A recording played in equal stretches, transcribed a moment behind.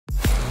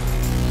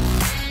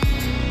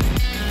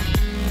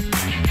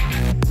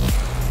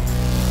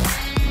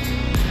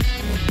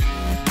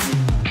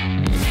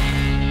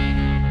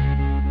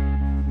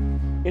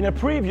In a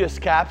previous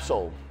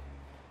capsule,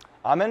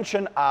 I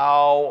mentioned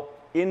how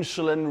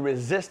insulin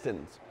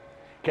resistance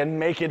can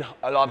make it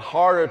a lot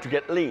harder to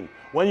get lean.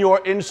 When you are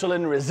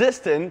insulin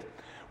resistant,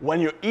 when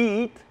you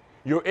eat,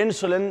 your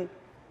insulin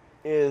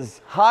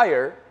is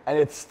higher and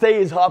it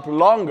stays up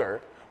longer,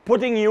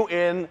 putting you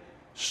in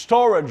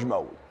storage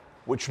mode,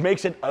 which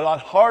makes it a lot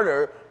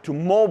harder to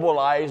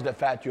mobilize the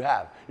fat you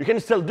have. You can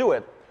still do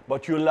it,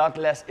 but you're a lot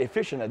less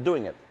efficient at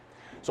doing it.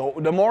 So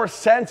the more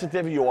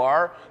sensitive you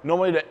are,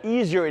 normally the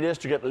easier it is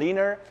to get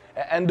leaner,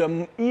 and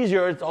the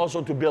easier it's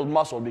also to build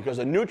muscle because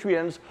the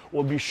nutrients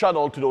will be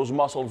shuttled to those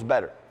muscles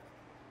better.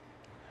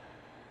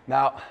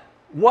 Now,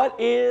 what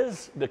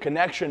is the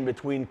connection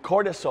between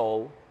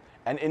cortisol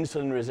and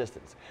insulin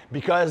resistance?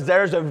 Because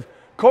there's a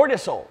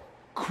cortisol,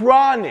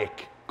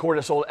 chronic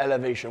cortisol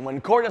elevation. When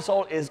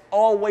cortisol is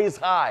always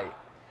high,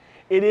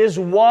 it is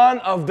one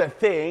of the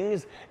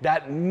things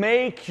that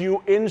make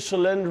you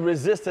insulin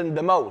resistant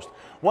the most.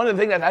 One of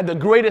the things that had the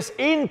greatest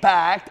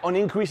impact on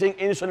increasing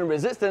insulin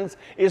resistance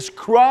is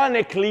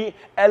chronically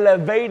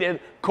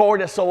elevated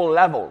cortisol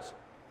levels.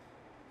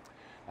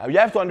 Now you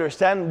have to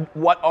understand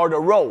what are the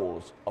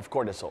roles of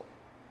cortisol.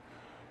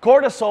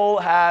 Cortisol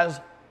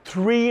has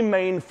three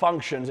main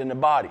functions in the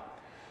body.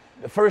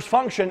 The first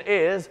function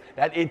is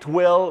that it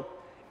will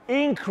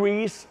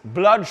increase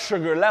blood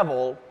sugar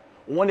level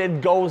when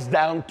it goes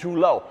down too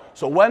low.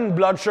 So when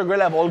blood sugar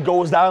level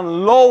goes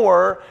down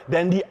lower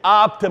than the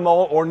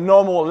optimal or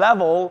normal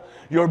level,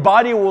 your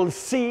body will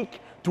seek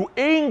to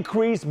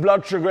increase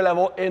blood sugar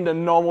level in the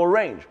normal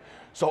range.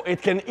 So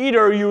it can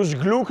either use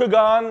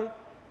glucagon,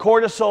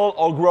 cortisol,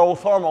 or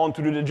growth hormone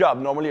to do the job,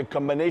 normally a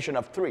combination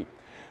of three.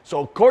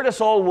 So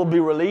cortisol will be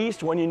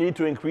released when you need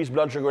to increase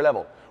blood sugar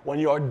level, when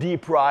you are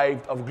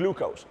deprived of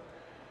glucose.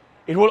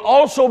 It will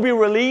also be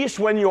released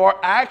when you are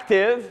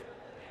active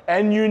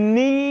and you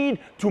need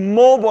to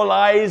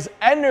mobilize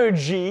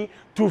energy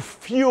to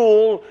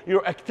fuel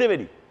your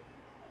activity.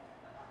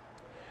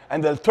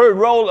 And the third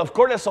role of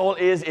cortisol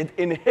is it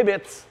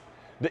inhibits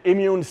the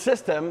immune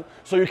system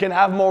so you can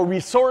have more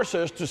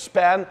resources to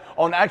spend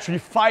on actually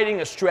fighting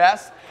a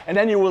stress, and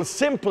then you will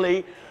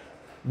simply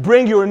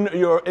bring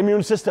your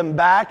immune system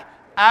back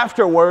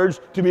afterwards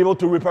to be able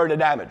to repair the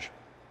damage.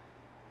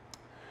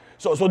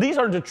 So these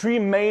are the three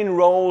main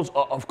roles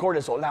of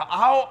cortisol. Now,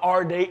 how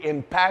are they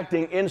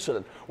impacting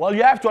insulin? Well,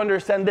 you have to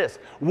understand this.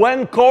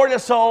 When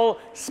cortisol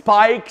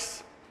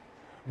spikes,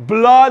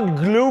 blood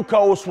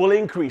glucose will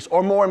increase,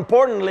 or more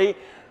importantly,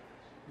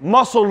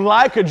 muscle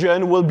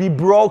glycogen will be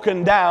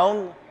broken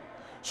down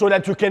so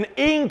that you can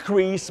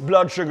increase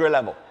blood sugar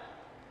level.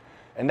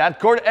 And that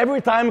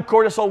every time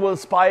cortisol will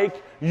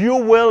spike, you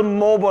will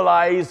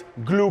mobilize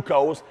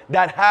glucose.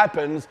 That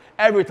happens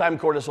every time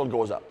cortisol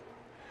goes up.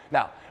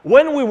 Now,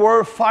 when we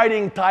were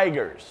fighting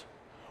tigers,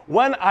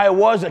 when I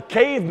was a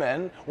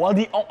caveman, well,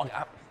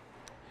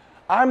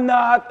 I'm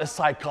not a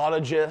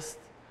psychologist,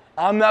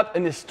 I'm not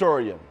an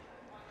historian,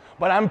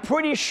 but I'm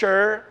pretty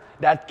sure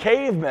that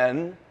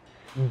cavemen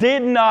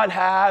did not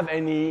have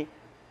any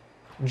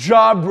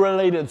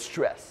job-related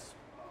stress.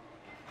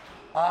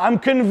 I'm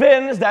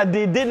convinced that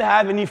they didn't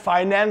have any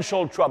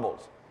financial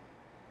troubles.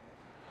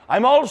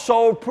 I'm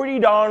also pretty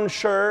darn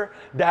sure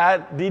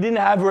that they didn't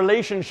have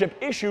relationship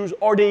issues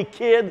or their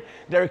kids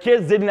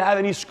didn't have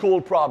any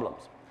school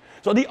problems.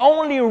 So the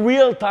only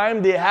real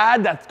time they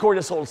had that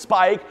cortisol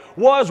spike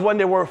was when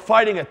they were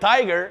fighting a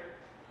tiger,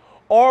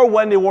 or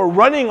when they were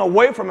running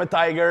away from a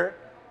tiger,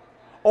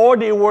 or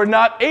they were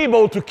not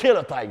able to kill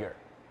a tiger.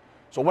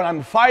 So when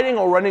I'm fighting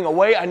or running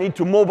away, I need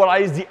to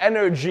mobilize the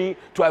energy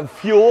to have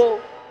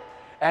fuel.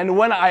 And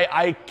when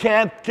I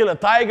can't kill a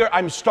tiger,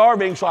 I'm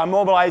starving, so I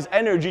mobilize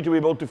energy to be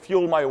able to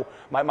fuel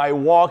my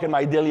walk and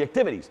my daily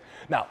activities.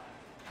 Now,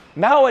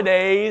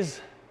 nowadays,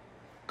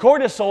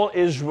 cortisol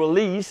is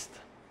released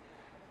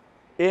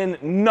in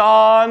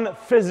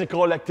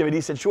non-physical activity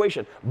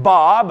situation.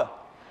 Bob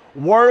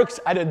works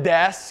at a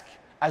desk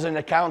as an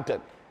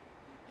accountant.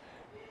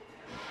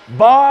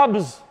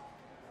 Bob's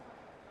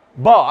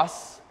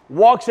boss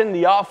walks in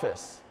the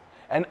office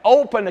and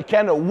opens a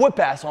can of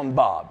whoop-ass on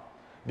Bob,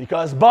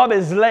 because Bob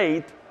is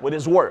late with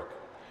his work.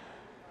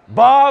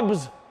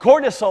 Bob's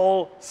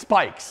cortisol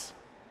spikes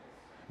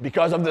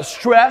because of the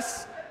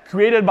stress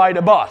created by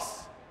the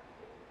boss.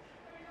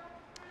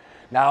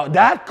 Now,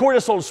 that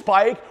cortisol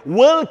spike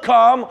will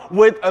come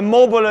with a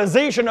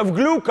mobilization of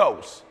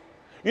glucose.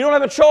 You don't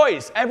have a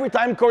choice. Every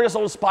time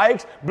cortisol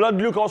spikes, blood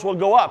glucose will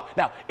go up.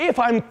 Now, if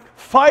I'm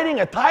fighting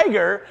a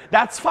tiger,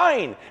 that's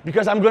fine,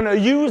 because I'm going to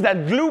use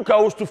that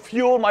glucose to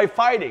fuel my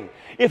fighting.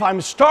 If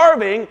I'm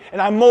starving and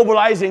I'm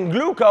mobilizing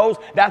glucose,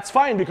 that's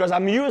fine, because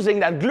I'm using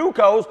that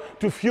glucose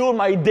to fuel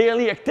my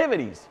daily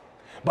activities.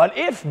 But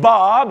if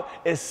Bob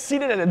is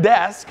seated at a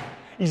desk,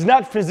 he's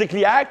not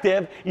physically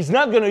active, he's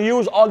not going to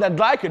use all that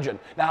glycogen.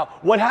 Now,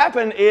 what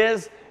happens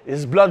is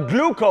his blood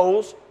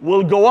glucose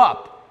will go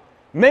up,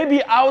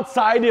 maybe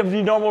outside of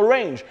the normal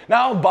range.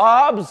 Now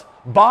Bob's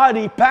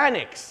body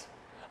panics.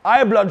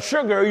 High blood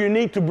sugar, you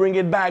need to bring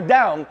it back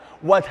down.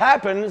 What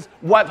happens?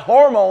 What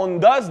hormone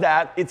does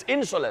that? It's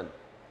insulin.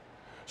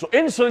 So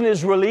insulin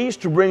is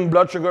released to bring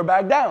blood sugar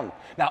back down.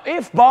 Now,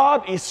 if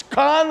Bob is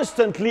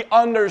constantly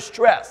under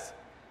stress,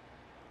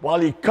 while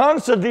he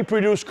constantly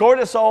produces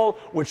cortisol,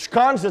 which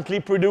constantly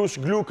produces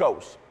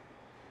glucose,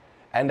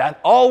 and that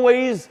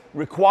always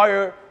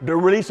require the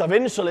release of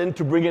insulin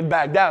to bring it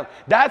back down.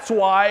 That's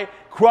why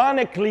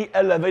chronically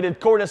elevated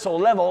cortisol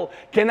level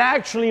can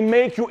actually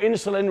make you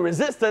insulin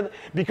resistant,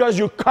 because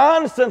you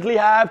constantly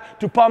have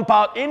to pump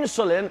out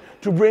insulin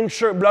to bring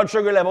blood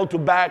sugar level to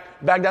back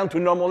down to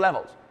normal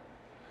levels.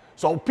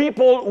 So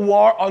people who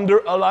are under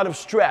a lot of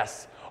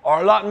stress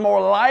are a lot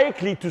more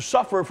likely to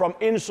suffer from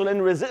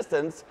insulin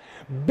resistance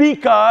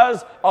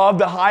because of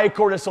the high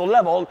cortisol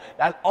level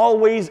that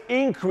always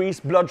increase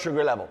blood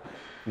sugar level,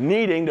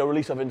 needing the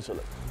release of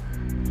insulin.